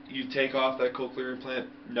take off that cochlear implant,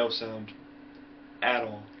 no sound at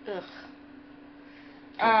all. Ugh.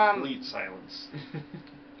 Complete silence.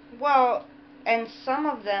 Well, and some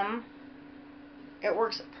of them, it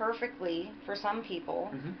works perfectly for some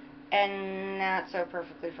people, and not so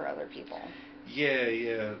perfectly for other people.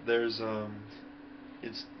 Yeah. There's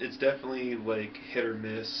it's definitely like hit or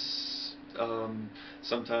miss.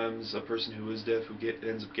 Sometimes a person who is deaf who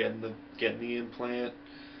ends up getting the implant,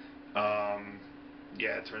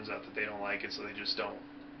 it turns out that they don't like it, so they just don't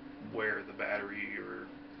wear the battery or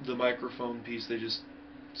the microphone piece. They just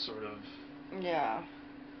sort of. Yeah.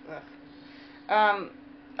 Ugh.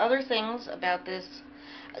 Other things about this.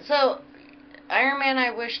 So, Iron Man,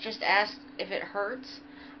 I wish, just asked if it hurts.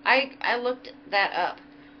 I looked that up.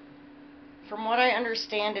 From what I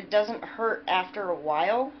understand, it doesn't hurt after a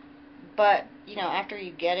while, but, you know, after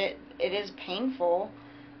you get it, it is painful.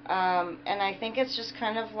 And I think it's just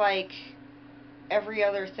kind of like every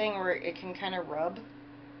other thing where it can kind of rub,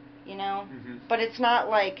 you know? But it's not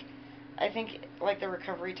like, I think, like the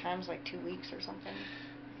recovery time's like 2 weeks or something.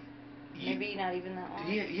 Maybe not even that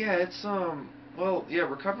long. Yeah, it's well, yeah,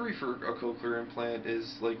 recovery for a cochlear implant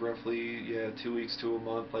is like roughly 2 weeks to a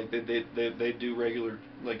month. Like they do regular,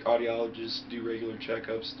 like audiologists do regular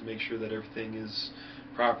checkups to make sure that everything is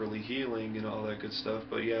properly healing and all that good stuff.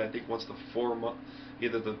 But yeah, I think once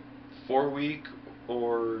either the 4 week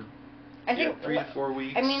or I think 3 to 4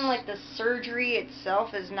 weeks. I mean, like the surgery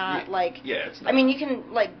itself is not it's not. I mean, you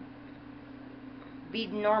can like be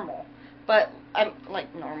normal, but I'm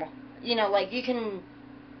like normal. like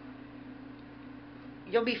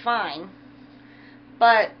you'll be fine,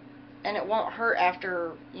 but, and it won't hurt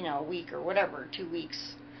after, a week or whatever, 2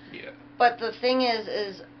 weeks. Yeah. But the thing is,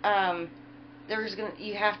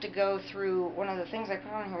 you have to go through, one of the things I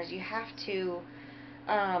put on here is you have to,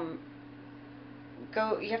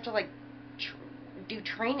 like, do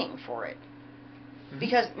training for it. Mm-hmm.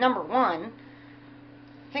 Because, number one,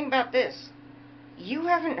 think about this. You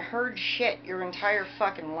haven't heard shit your entire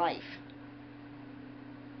fucking life.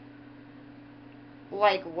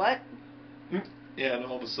 Like what? Yeah, and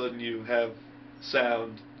all of a sudden you have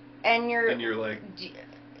sound. And you're like...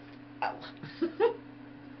 Oh.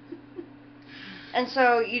 And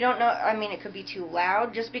so you don't know, I mean, it could be too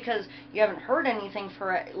loud just because you haven't heard anything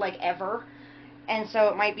for, like, ever. And so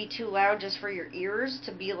it might be too loud just for your ears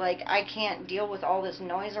to be like, I can't deal with all this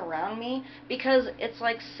noise around me, because it's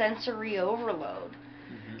like sensory overload.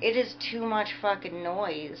 Mm-hmm. It is too much fucking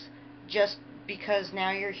noise just because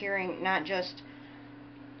now you're hearing not just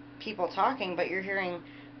people talking, but you're hearing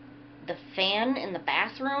the fan in the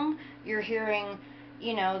bathroom, you're hearing,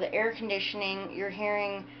 the air conditioning, you're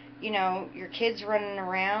hearing, your kids running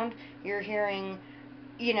around, you're hearing,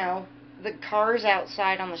 the cars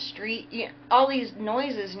outside on the street, all these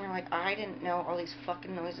noises, and you're like, I didn't know all these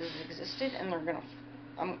fucking noises existed, and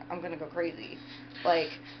I'm gonna go crazy.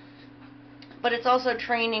 Like, but it's also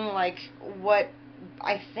training, like, what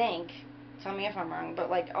I think, tell me if I'm wrong,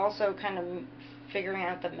 but, like, also kind of figuring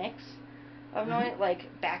out the mix of noise, like,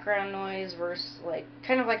 background noise versus, like,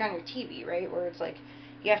 kind of like on your TV, right, where it's like,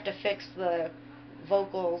 you have to fix the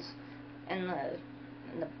vocals and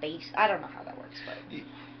the bass. I don't know how that works, but...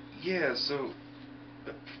 Yeah, so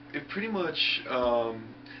it pretty much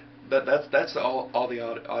that's all the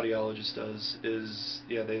audiologist does is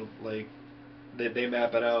they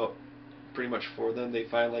map it out pretty much for them. They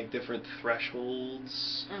find like different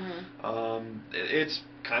thresholds. Mm-hmm. It's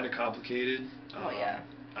kind of complicated. Oh yeah.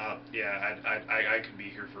 Yeah, I could be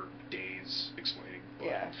here for days explaining. But,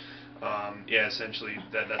 yeah. Yeah, essentially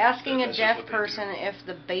that's asking a deaf person if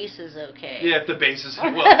the bass is okay. Yeah, if the bass is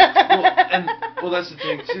well, that's the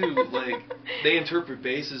thing too. Like, they interpret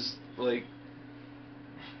bass as like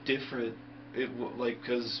different.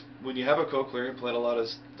 Because when you have a cochlear implant, a lot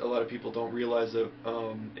of people don't realize that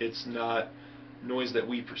it's not noise that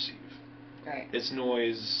we perceive. Right. It's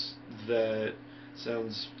noise that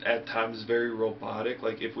sounds at times very robotic.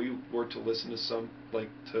 Like, if we were to listen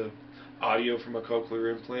to audio from a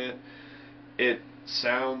cochlear implant, it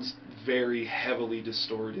sounds very heavily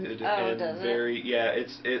distorted and very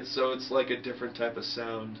it's like a different type of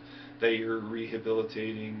sound that you're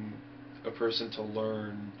rehabilitating a person to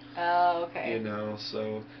learn. Oh, okay.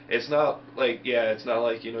 So it's not like you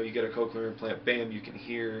get a cochlear implant, bam, you can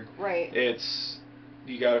hear. Right. It's,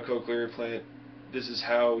 you got a cochlear implant, this is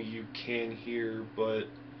how you can hear, but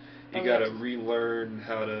you got to relearn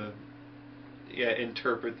how to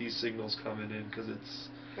interpret these signals coming in, because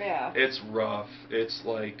it's rough. It's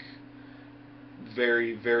like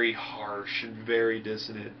very, very harsh and very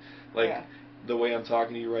dissonant. Like, the way I'm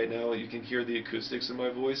talking to you right now, you can hear the acoustics in my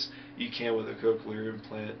voice. You can't with a cochlear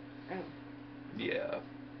implant. Oh. Yeah.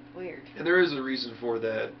 Weird. And there is a reason for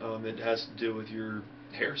that. It has to do with your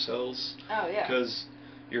hair cells. Oh, yeah. Because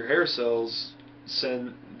your hair cells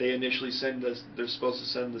initially send us, they're supposed to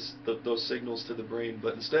send those signals to the brain,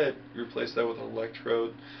 but instead you replace that with an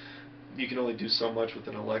electrode. You can only do so much with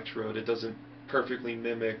an electrode. It doesn't perfectly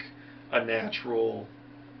mimic a natural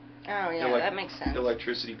that makes sense.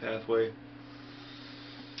 electricity pathway.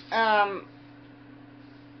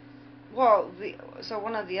 Well, so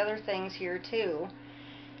one of the other things here too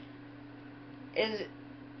is,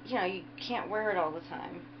 you can't wear it all the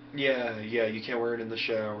time. Yeah, you can't wear it in the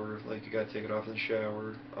shower. Like, you gotta take it off in the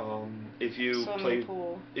shower. If you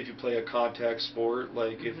play a contact sport,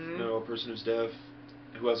 like if a person who's deaf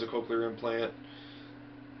who has a cochlear implant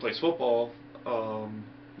plays football,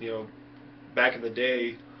 back in the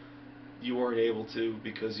day, you weren't able to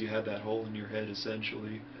because you had that hole in your head,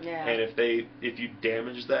 essentially. Yeah. And if you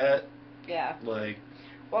damage that, like,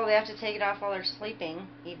 well, they have to take it off while they're sleeping,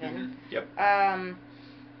 even. Mm-hmm. Yep.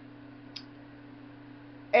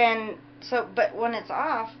 And so, but when it's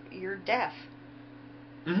off, you're deaf.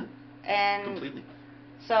 Mm-hmm. And completely.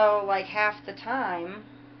 So, like, half the time,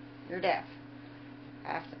 you're deaf.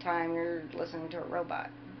 Half the time, you're listening to a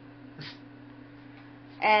robot.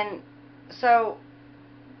 And so,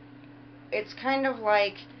 it's kind of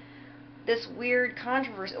like this weird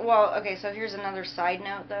controversy. Well, okay, so here's another side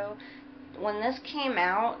note, though. When this came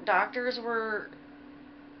out, doctors were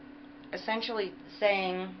essentially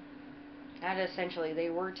saying, not essentially, they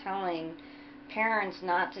were telling parents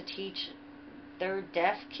not to teach their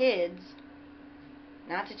deaf kids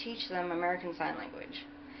not to teach them American Sign Language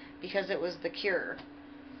because it was the cure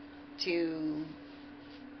to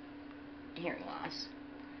hearing loss.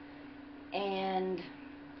 And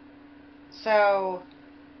so,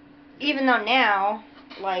 even though now,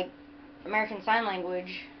 like, American Sign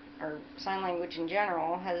Language, or sign language in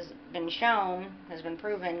general, has been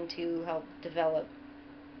proven to help develop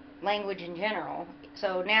language in general.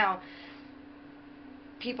 So now,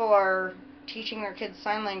 people are teaching their kids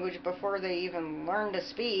sign language before they even learn to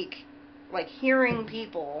speak. Like, hearing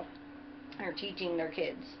people are teaching their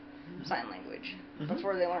kids sign language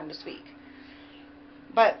before they learn to speak.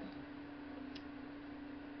 But,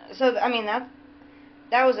 so, I mean, that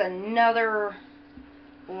was another,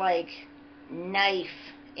 like, knife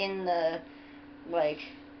in the, like,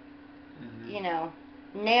 you know,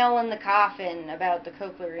 nail in the coffin about the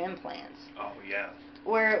cochlear implants. Oh, yeah.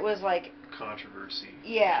 Where it was, like... controversy.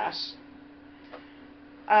 Yeah.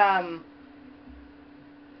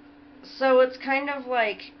 So it's kind of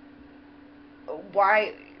like,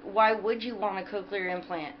 why would you want a cochlear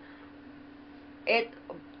implant?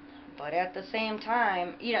 But at the same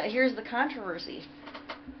time, you know, here's the controversy.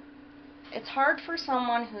 It's hard for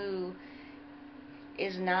someone who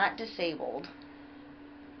is not disabled,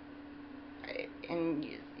 and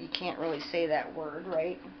you can't really say that word,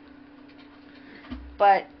 right?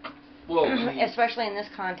 But, well, I mean, especially in this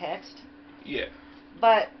context. Yeah.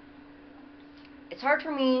 But it's hard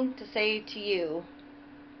for me to say to you,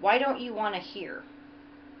 why don't you want to hear?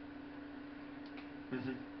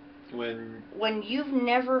 When you've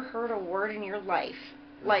never heard a word in your life,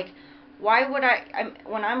 like, why would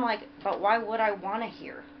when I'm like, but why would I want to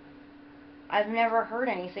hear? I've never heard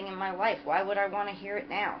anything in my life. Why would I want to hear it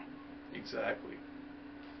now? Exactly.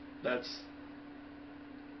 That's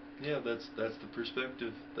the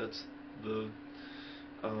perspective. That's the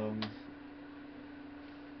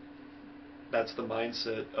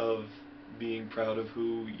mindset of being proud of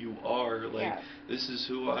who you are. Like, this is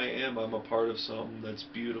who I am. I'm a part of something that's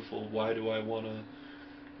beautiful. Why do I want to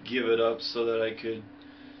give it up so that I could,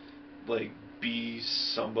 like, be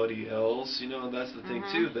somebody else? You know, and that's the thing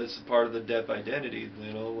too. That's part of the deaf identity.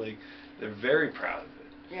 You know, like, they're very proud of it.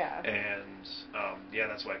 Yeah. And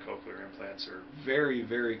that's why cochlear implants are very,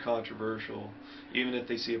 very controversial. Even if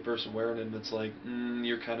they see a person wearing them, it's like,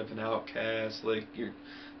 you're kind of an outcast. Like, you're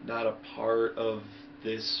not a part of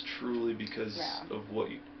this truly because of what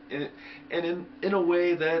you. And in a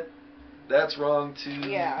way that's wrong too,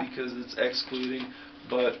 because it's excluding.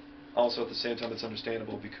 But also at the same time, it's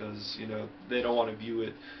understandable because, you know, they don't want to view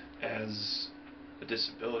it as a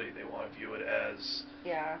disability. They want to view it as,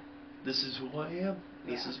 this is who I am.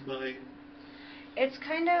 This is my... It's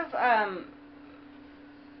kind of,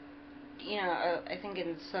 you know, I think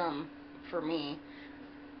for me,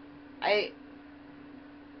 I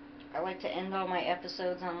like to end all my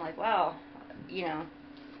episodes on, like, wow, you know,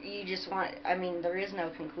 you just want, I mean, there is no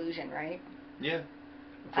conclusion, right? Yeah.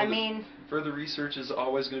 Further research is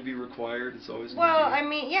always going to be required. It's always going to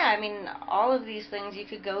be... I mean, all of these things, you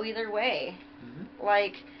could go either way.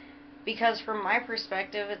 Like, because from my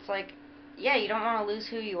perspective, it's like, yeah, you don't want to lose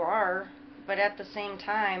who you are, but at the same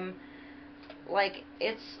time, like,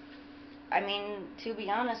 to be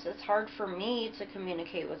honest, it's hard for me to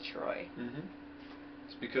communicate with Troy.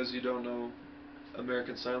 It's because you don't know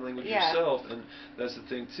American Sign Language yourself, and that's the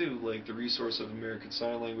thing too. Like, the resource of American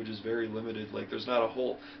Sign Language is very limited. Like, there's not a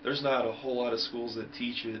whole lot of schools that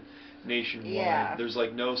teach it nationwide. There's,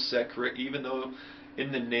 like, no set even though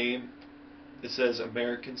in the name it says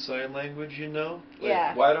American Sign Language, you know?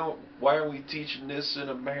 Like, why aren't we teaching this in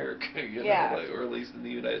America, you know, like, or at least in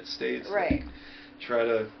the United States? Right.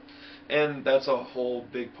 Like, and that's a whole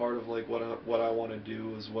big part of, like, what I want to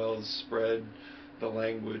do, as well as spread the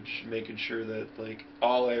language, making sure that, like,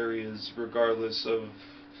 all areas, regardless of,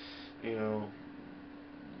 you know,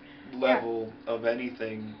 level of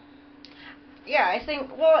anything. Yeah, I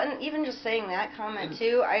think, well, and even just saying that comment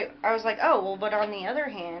too, I was like, oh, well, but on the other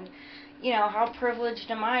hand, you know, how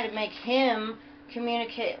privileged am I to make him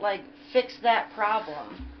communicate, like, fix that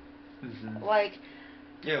problem? Like,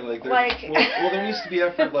 well, there needs to be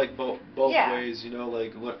effort, like, both ways, you know,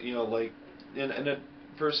 like, and a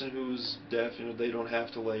person who's deaf, you know, they don't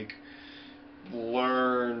have to, like,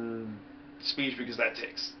 learn speech, because that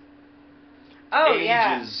takes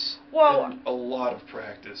ages and a lot of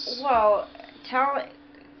practice. Well,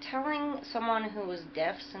 telling someone who was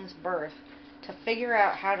deaf since birth to figure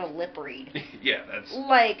out how to lip read. That's...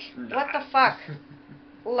 Like, what the fuck?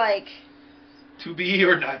 Like... To be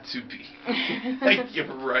or not to be? Like,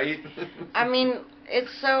 you're right. I mean,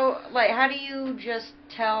 it's so... Like, how do you just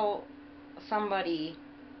tell somebody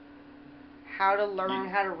how to learn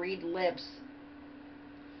how to read lips,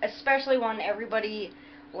 especially when everybody,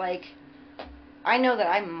 like, I know that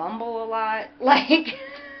I mumble a lot, like,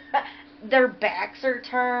 their backs are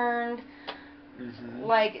turned,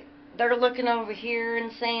 like, they're looking over here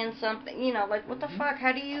and saying something, you know, like, what the fuck,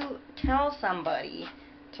 how do you tell somebody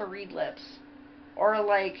to read lips? Or,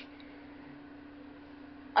 like,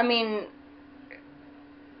 I mean,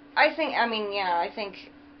 I think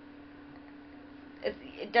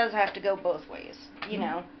it does have to go both ways, you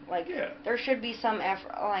know, like, there should be some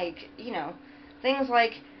effort, like, you know, things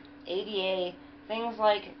like ADA, things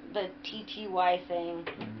like the TTY thing,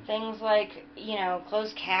 things like, you know,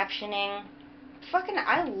 closed captioning. Fucking,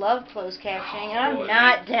 I love closed captioning, and I'm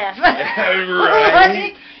not deaf.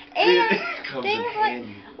 Right. And it comes in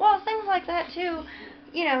handy. things like that too.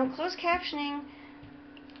 You know, closed captioning.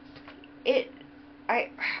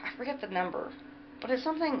 I forget the number, but it's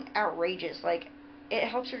something outrageous. Like, it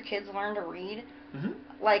helps your kids learn to read.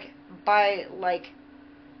 Like, by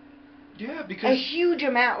because a huge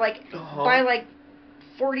amount, like by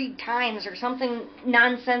 40 times or something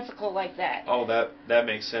nonsensical like that. Oh, that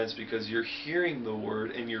makes sense, because you're hearing the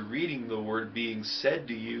word and you're reading the word being said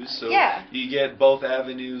to you, so you get both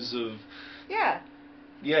avenues of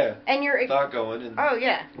and you're thought going. And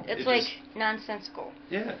it's like nonsensical.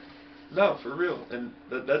 No, for real, and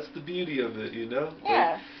that's the beauty of it, you know.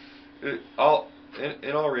 In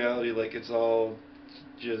all reality, like, it's all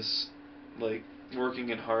just like working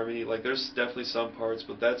in harmony. Like, there's definitely some parts,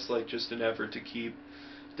 but that's like just an effort to keep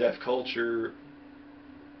deaf culture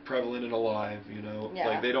prevalent and alive, you know.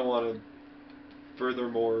 Like, they don't want to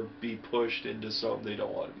furthermore be pushed into something they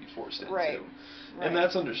don't want to be forced into. And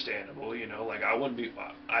that's understandable, you know. Like, I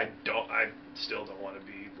still don't want to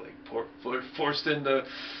be like forced into,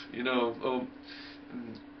 you know,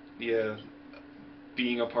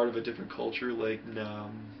 being a part of a different culture. Like, no.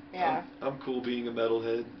 I'm cool being a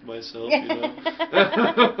metalhead myself, you know.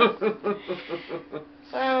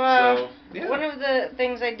 One of the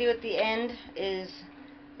things I do at the end is,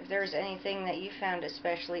 if there's anything that you found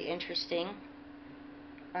especially interesting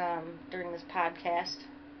during this podcast,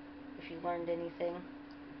 if you learned anything.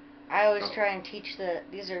 I always try and teach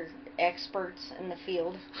these are experts in the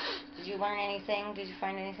field. Did you learn anything? Did you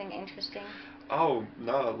find anything interesting? Oh,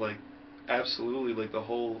 no, like, absolutely, like, the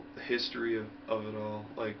whole history of it all.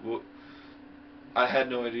 Like, I had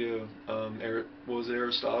no idea, what was it,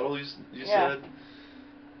 Aristotle, you said?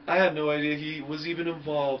 I had no idea he was even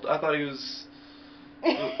involved. I thought he was...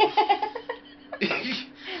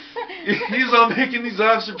 he's all making these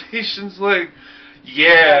observations like,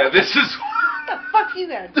 this is... What the fuck you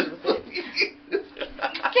gotta do with it?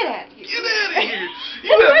 Get out of here. Get out of here.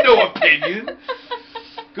 You have no opinion.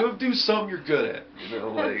 Go do something you're good at. You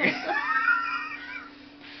know, like...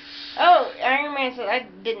 Oh, Iron Man said, I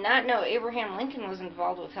did not know Abraham Lincoln was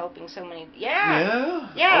involved with helping so many... I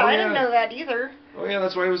didn't know that either. Oh, yeah,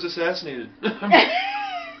 that's why he was assassinated.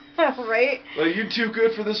 Right? Like, you're too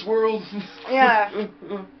good for this world. You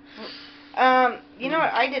know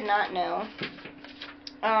what I did not know?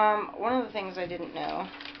 One of the things I didn't know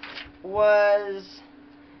was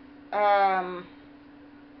the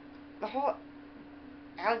whole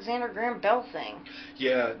Alexander Graham Bell thing.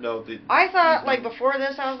 Yeah, no. I thought, like, before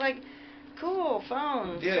this, I was like, cool,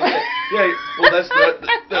 phones. Yeah. Well, that's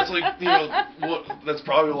like, you know, that's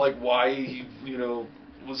probably like why he, you know,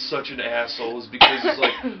 was such an asshole, is because he's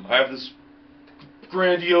like, I have this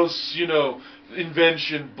grandiose, you know,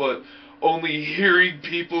 invention, but only hearing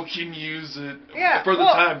people can use it for the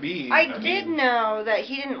time being. I did know that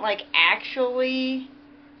he didn't, like, actually,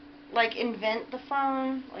 like, invent the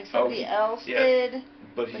phone, like somebody else did,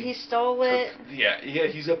 but he stole it.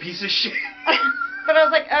 He's a piece of shit. But I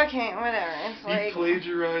was like, okay, whatever. It's like, he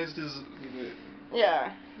plagiarized his...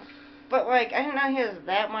 Yeah. But, like, I didn't know he was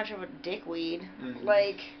that much of a dickweed.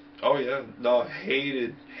 Like... Oh, yeah. No,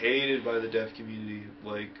 hated by the deaf community.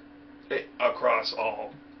 Like, across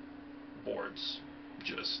all boards.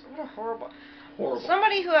 Just... What a horrible... Horrible.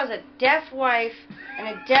 Somebody who has a deaf wife and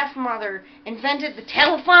a deaf mother invented the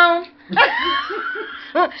telephone?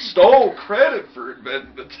 Stole credit for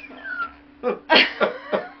inventing the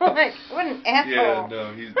Like, what an asshole. Yeah,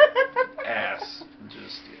 no, he's ass.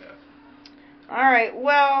 Just, Alright,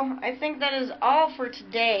 well, I think that is all for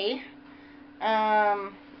today.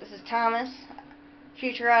 This is Thomas,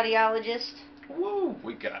 future audiologist. Woo!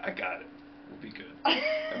 I got it. We'll be good.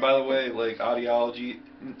 And by the way, like, audiology,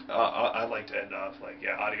 I'd like to end off, like,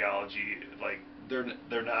 audiology, like,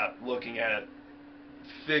 they're not looking at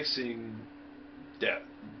fixing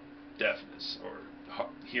deafness or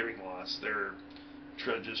hearing loss. They're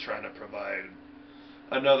just trying to provide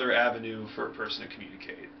another avenue for a person to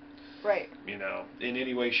communicate. Right. In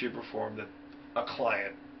any way, shape, or form that a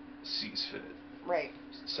client sees fit. Right.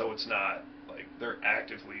 So it's not like they're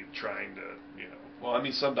actively trying to, well, I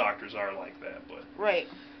mean, some doctors are like that, but right.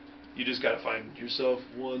 You just got to find yourself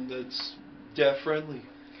one that's deaf friendly.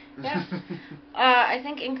 Yeah. I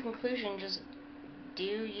think in conclusion, just do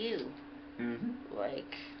you. Mm-hmm.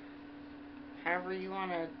 Like, however you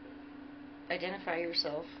want to identify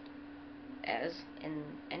yourself as in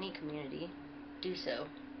any community, do so.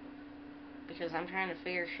 Because I'm trying to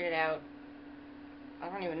figure shit out. I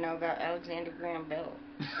don't even know about Alexander Graham Bell.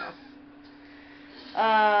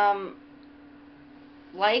 So.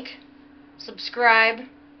 Like, subscribe,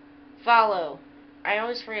 follow. I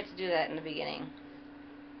always forget to do that in the beginning.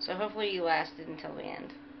 So hopefully you lasted until the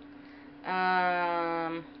end.